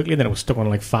went quite quickly, then it was stuck on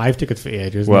like 5 tickets for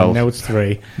ages. Well, and now it's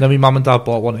 3. Then my mum and dad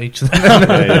bought one each.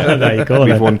 There you go.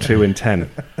 We've won 2 in 10.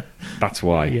 That's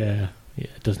why. Yeah,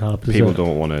 it doesn't help. People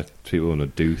don't want to. People want to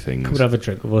do things. Come and have a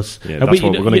drink with us. Yeah, that's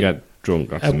what we're going to get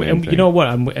drunk. That's the main thing. You know what?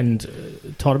 And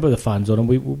talking about the fan zone, and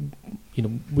we will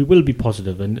be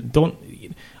positive and don't.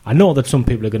 I know that some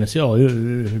people are going to say,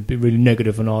 it'd be really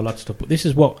negative and all that stuff, but this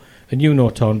is what, and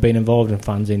Tom, being involved in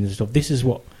fanzines and stuff, this is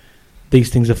what these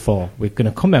things are for. We're going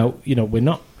to come out, we're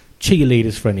not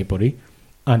cheerleaders for anybody,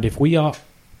 and if we are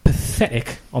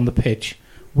pathetic on the pitch,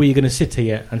 we're going to sit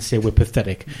here and say we're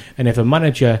pathetic. And if a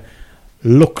manager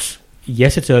looks,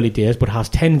 yes, it's early days, but has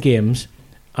 10 games,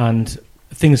 and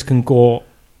things can go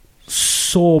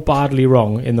so badly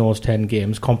wrong in those 10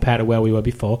 games compared to where we were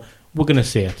before, we're going to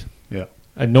say it. Yeah.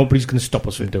 And nobody's going to stop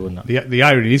us from doing that. The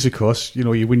irony is, of course, you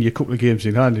win your couple of games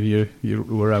in hand and you're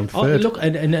around third. Look,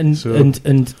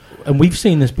 and we've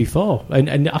seen this before.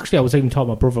 And actually, I was even talking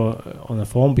to my brother on the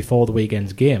phone before the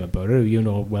weekend's game about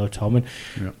it. Well, Tom, and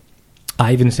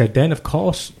I even said then, of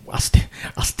course, I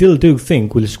still do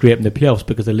think we'll scrape in the playoffs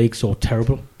because the league's so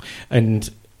terrible, and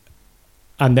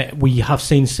that we have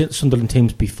seen Sunderland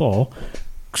teams before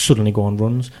suddenly go on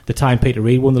runs. The time Peter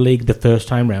Reid won the league the first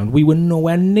time round, we were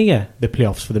nowhere near the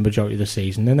playoffs for the majority of the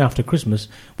season. Then after Christmas,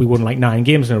 we won like 9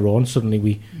 games in a row, and suddenly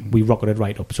we rocketed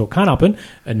right up. So it can happen,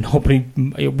 and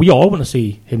we all want to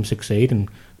see him succeed and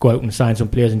go out and sign some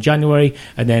players in January,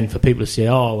 and then for people to say,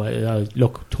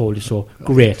 look, told you so.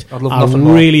 Great. I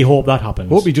really hope that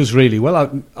happens. I hope he does really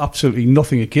well. Absolutely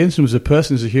nothing against him as a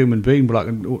person, as a human being, but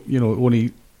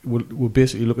we're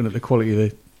basically looking at the quality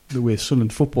of the way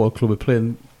Sunderland Football Club are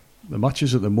playing the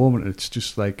matches at the moment. It's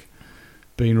just like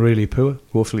being really poor.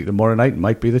 Hopefully tomorrow night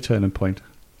might be the turning point.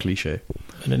 Cliche.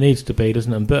 And it needs to be,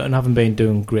 doesn't it? And Burton haven't been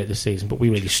doing great this season, but we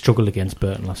really struggled against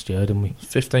Burton last year, didn't we?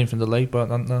 15th in the league,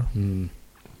 Burton, aren't they?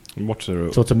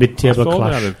 So it's a mid-table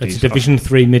clash. It's a Division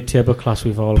 3 mid-table clash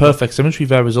we've all perfect symmetry,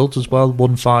 their results as well.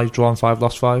 1-5, drawn 5,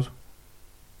 lost 5.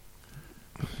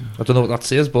 I don't know what that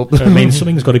says, but I mean,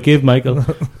 something's got to give, Michael.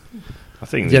 I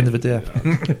think at the end of the day,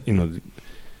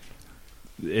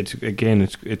 it's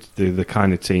the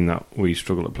kind of team that we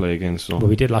struggle to play against. So. Well,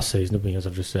 we did last season, didn't we? As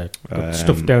I've just said,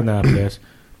 stuff down there, place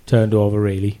turned over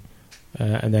really,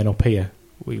 and then up here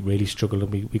we really struggled,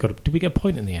 and we got. Did we get a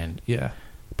point in the end? Yeah,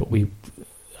 but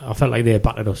I felt like they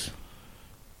battered us.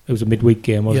 It was a midweek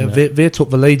game, wasn't it? Yeah, they took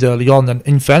the lead early on, and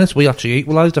in fairness, we actually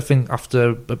equalised, I think,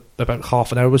 after about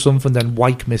half an hour or something. Then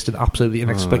Wyke missed an absolutely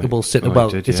inexplicable sitter.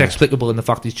 It's explicable in the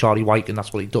fact he's Charlie Wyke, and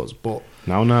that's what he does. But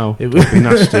no, it would be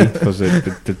nasty, because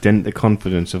the dent the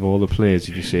confidence of all the players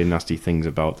if you say nasty things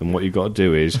about them. What you've got to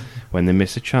do is, when they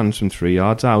miss a chance from 3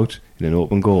 yards out in an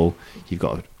open goal, you've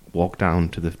got to walk down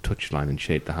to the touchline and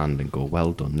shake the hand and go,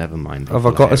 well done, never mind. Have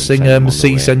I got to sing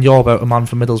Si Senor about a man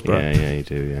from Middlesbrough? Yeah, you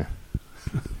do, yeah.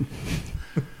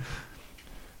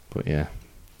 But yeah,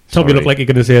 Tom, you look like you're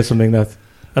going to say something that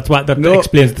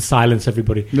explains the silence.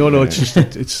 Everybody. No, it's just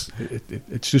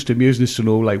it's just amusing us to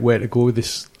know like where to go with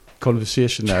this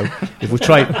conversation now. If we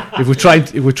try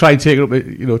and take it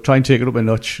up, try and take it up a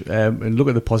notch and look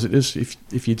at the positives.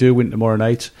 If you do win tomorrow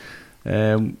night,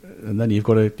 and then you've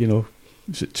got to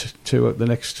two out the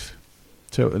next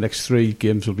 3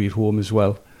 games will be at home as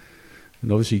well,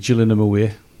 and obviously Gillingham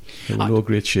away. No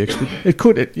great shakes, but it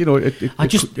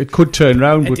could turn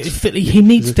around. But he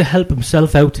needs to help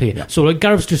himself out here. Yeah. So, like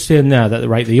Gareth's just saying there that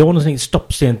the owners need to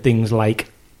stop saying things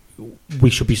like we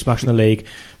should be smashing the league.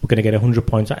 We're going to get 100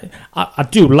 points. I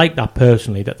do like that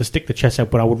personally, that they stick the chest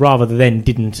out. But I would rather they then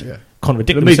didn't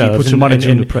contradict themselves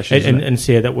and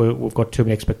say that we've got too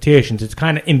many expectations. It's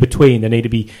kind of in between. They need to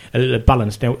be a little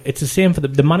balanced. Now, it's the same for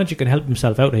the manager can help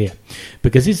himself out here,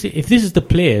 because if this is the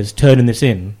players turning this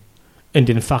in. And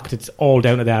in fact, it's all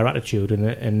down to their attitude,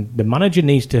 and the manager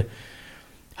needs to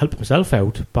help himself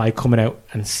out by coming out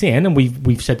and saying, and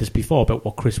we've said this before about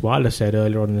what Chris Wilder said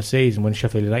earlier on in the season when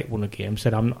Sheffield United won a game.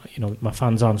 Said, my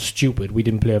fans aren't stupid. We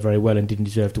didn't play very well and didn't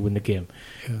deserve to win the game.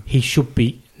 Yeah. He should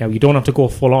be. Now, you don't have to go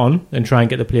full on and try and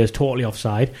get the players totally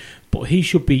offside, but he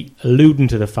should be alluding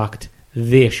to the fact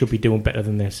they should be doing better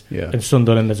than this, and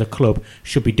Sunderland as a club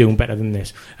should be doing better than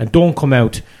this, and don't come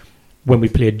out when we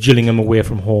played Gillingham away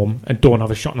from home and don't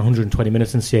have a shot in 120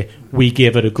 minutes and say, we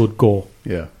gave it a good go.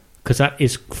 Yeah. Because that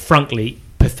is, frankly,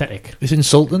 pathetic. It's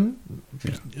insulting.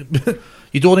 Yeah.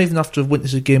 You don't even have to have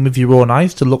witnessed a game with your own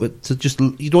eyes you don't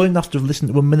even have to have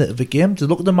listened to a minute of a game to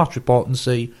look at the match report and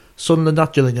see Sunderland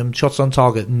at Gillingham, shots on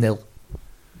target, 0.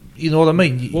 You know what I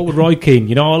mean? What would Roy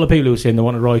Keane, all the people who were saying they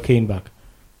wanted Roy Keane back,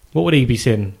 what would he be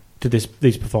saying to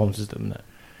these performances? And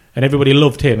everybody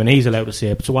loved him and he's allowed to say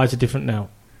it, so why is it different now?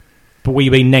 But we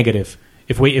be negative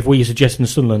if we're suggesting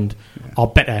Sunderland are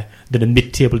better than a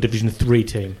mid-table Division 3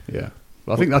 team. Yeah,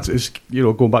 well, I think that's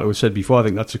going back to what I said before. I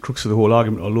think that's the crux of the whole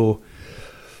argument. Although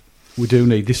we do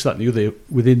need this, that, and the other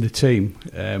within the team,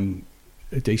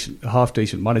 a half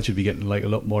decent manager would be getting like a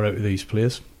lot more out of these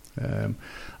players.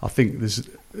 I think there's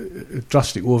a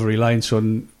drastic over-reliance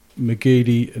on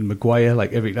McGeady and Maguire.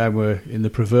 Like every time we're in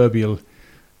the proverbial.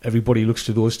 Everybody looks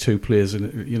to those 2 players,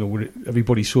 and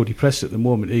everybody's so depressed at the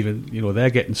moment. Even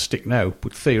they're getting stick now,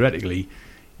 but theoretically,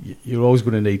 you're always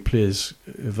going to need players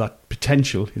of that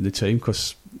potential in the team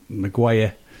because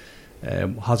Maguire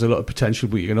has a lot of potential,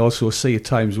 but you can also see at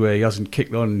times where he hasn't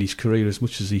kicked on in his career as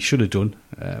much as he should have done.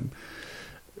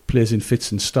 Plays in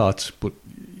fits and starts, but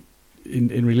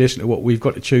in relation to what we've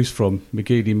got to choose from,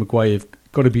 McGeady and Maguire have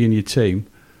got to be in your team,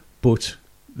 but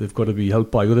they've got to be helped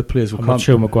by other players. I'm not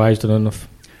sure Maguire's done enough.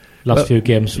 Last few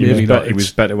games, he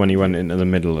was better when he went into the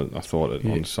middle. I thought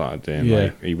on Saturday,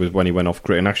 and he was when he went off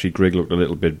Grigg, and actually Grigg looked a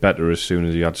little bit better as soon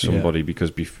as he had somebody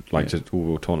because we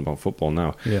were talking about football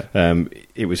now. Yeah.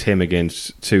 It was him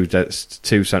against two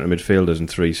centre midfielders and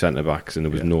 3 centre backs, and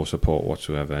there was no support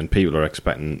whatsoever. And people are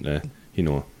expecting,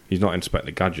 he's not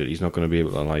Inspector Gadget. He's not going to be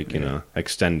able to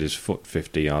extend his foot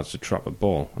 50 yards to trap a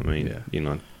ball. I mean,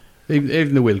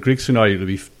 even the Will Grigg scenario,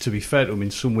 to be fair to him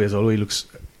in some ways, although he looks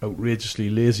outrageously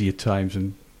lazy at times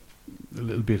and a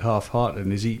little bit half-hearted,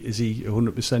 and is he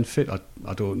 100% fit?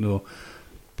 I don't know,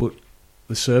 but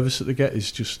the service that they get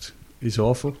is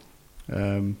awful,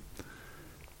 and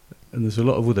there's a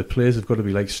lot of other players have got to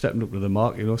be like stepping up to the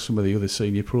mark. Some of the other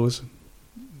senior pros.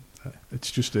 It's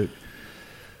just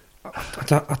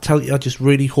I tell you, I just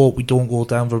really hope we don't go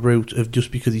down the route of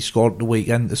just because he scored at the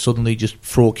weekend to suddenly just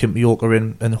throw Kimpioka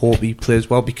in and hope he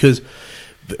plays well, because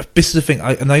this is the thing,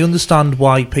 I understand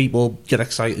why people get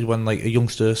excited when like a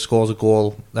youngster scores a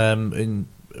goal when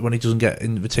he doesn't get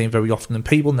in the team very often, and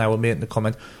people now are making the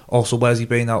comment, also where's he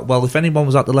been out? Well, if anyone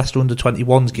was at the Leicester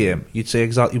under-21s game, you'd say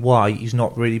exactly why he's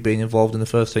not really being involved in the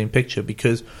first team picture,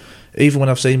 because even when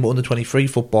I've seen him at under-23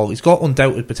 football, he's got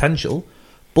undoubted potential,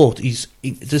 but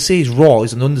to say he's raw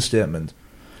is an understatement.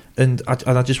 And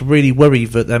I just really worry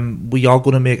that we are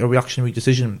going to make a reactionary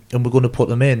decision and we're going to put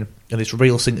him in, and it's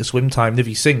real sink or swim time. And if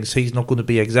he sinks, he's not going to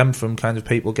be exempt from kind of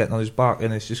people getting on his back,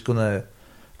 and it's just could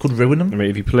ruin him. I mean,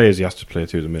 if he plays, he has to play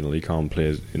through the middle. He can't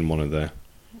play in one of the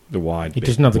the wide. He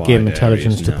doesn't have the game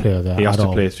intelligence to play there. He has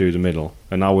to play through the middle,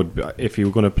 and I would, if you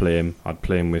were going to play him, I'd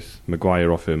play him with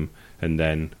Maguire off him, and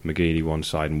then McGeady one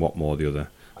side and Watmore the other.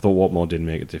 I thought Watmore did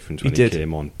make a difference when he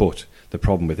came on, but the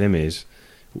problem with him is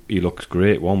he looks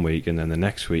great one week, and then the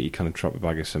next week he kind of dropped a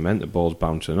bag of cement. The ball's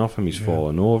bouncing off him. He's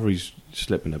falling over. He's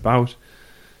slipping about.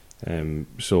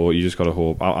 So you just got to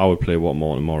hope. I would play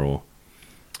Watmore tomorrow,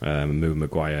 move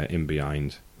Maguire in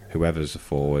behind whoever's the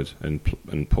forward, and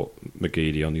put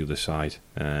McGeady on the other side.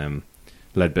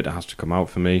 Ledbetter has to come out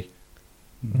for me.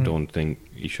 Don't think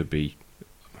he should be.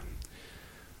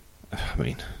 I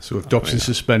mean, so if Dobson's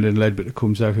suspended and Ledbetter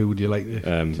comes out, who would you like to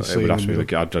it would have to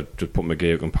be I'd just put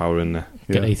McGeoch and Power in there.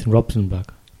 Get Ethan Robson back.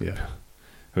 Yeah,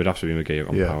 it would have to be McGeoch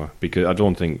and Power, because I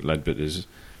don't think Ledbetter's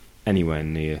anywhere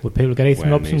near. Would people get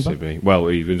Ethan Robson back? Well,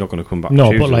 he's not going to come back. No,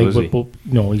 Tuesday, but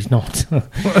no, he's not.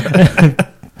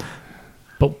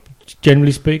 But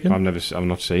generally speaking, I've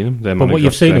not seen him. Their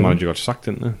manager got sacked,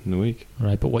 didn't they, in the week?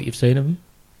 Right, but what you've seen of him?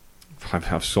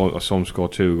 I saw him score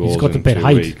 2 goals. He's got a bit of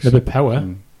height, a bit of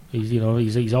power.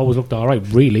 He's always looked all right,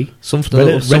 really.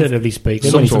 Relatively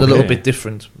speaking, something a little bit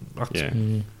different.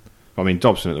 Actually. I mean,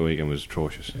 Dobson at the weekend was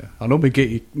atrocious. Yeah. I know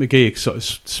McGee sort of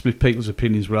split people's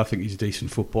opinions, but I think he's a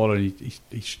decent footballer. And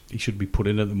he should be put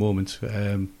in at the moment.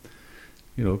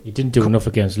 He didn't do enough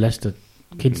against Leicester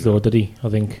kids, though, did he? I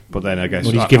think. But then I guess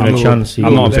he's given a chance.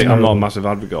 I'm not a massive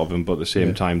advocate of him, but at the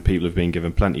same time, people have been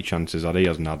given plenty of chances that he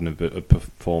hasn't had and have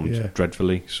performed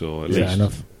dreadfully. So at least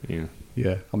enough.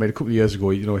 Yeah, I mean, a couple of years ago,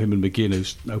 him and McGinn,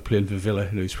 who's now playing for Villa,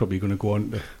 who's probably going to go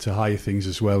on to higher things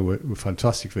as well, were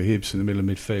fantastic for Hibs in the middle of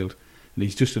midfield. And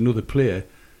he's just another player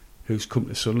who's come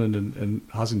to Sunderland and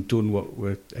hasn't done what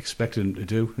we're expecting him to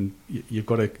do. And you've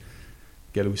got to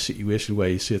get to a situation where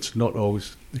you say it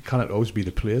cannot always be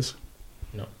the players.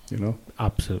 No.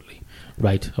 Absolutely.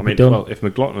 Right. I mean, well, if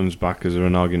McLaughlin's back, is there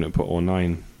an argument to put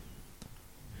 09?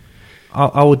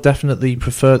 I would definitely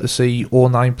prefer to see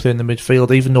 09 play in the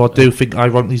midfield, even though I do think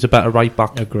ironically he's a better right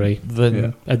back. Agree.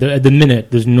 At the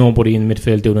minute, there's nobody in the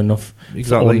midfield doing enough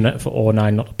for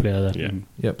 09 not to play there.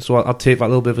 Yeah. So I'd take that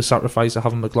little bit of a sacrifice of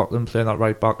having McLaughlin playing that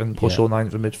right back and push 09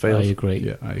 to midfield. I agree.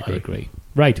 Yeah, I agree.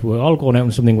 Right, we're all going out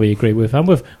on something we agree with, and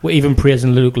we're even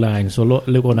praising Luke Line. So Luke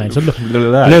 09. So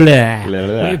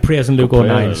we're praising Luke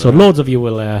 09. So loads of you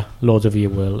will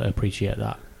appreciate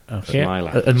that. Okay.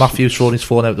 And Matthew's throwing his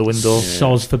phone out the window.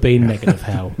 Soz for being negative,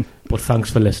 how? But thanks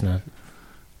for listening.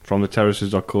 From the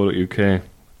terraces.co.uk,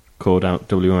 code out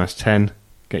WMS10.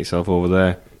 Get yourself over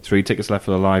there. 3 tickets left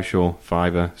for the live show.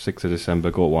 5th, 6th of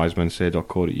December. Go to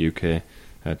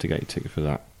wisemensay.co.uk to get your ticket for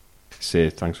that. Say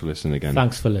thanks for listening again.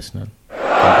 Thanks for listening.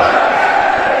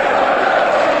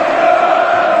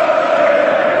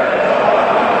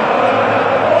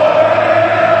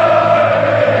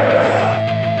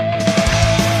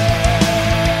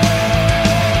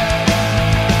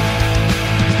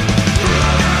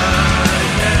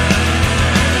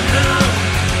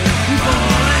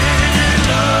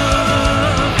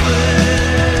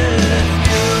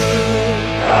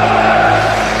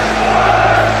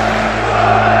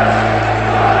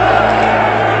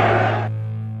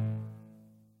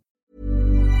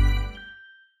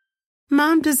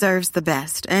 Deserves the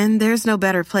best, and there's no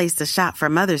better place to shop for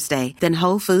Mother's Day than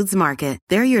Whole Foods Market.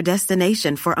 They're your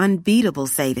destination for unbeatable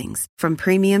savings, from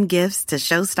premium gifts to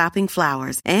show-stopping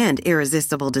flowers and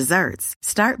irresistible desserts.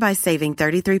 Start by saving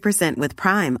 33% with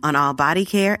Prime on all body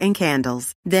care and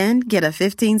candles. Then get a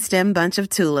 15-stem bunch of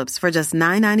tulips for just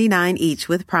 $9.99 each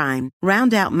with Prime.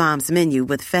 Round out Mom's menu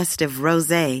with festive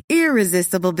rosé,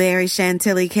 irresistible berry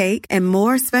chantilly cake, and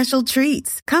more special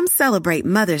treats. Come celebrate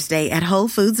Mother's Day at Whole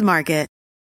Foods Market.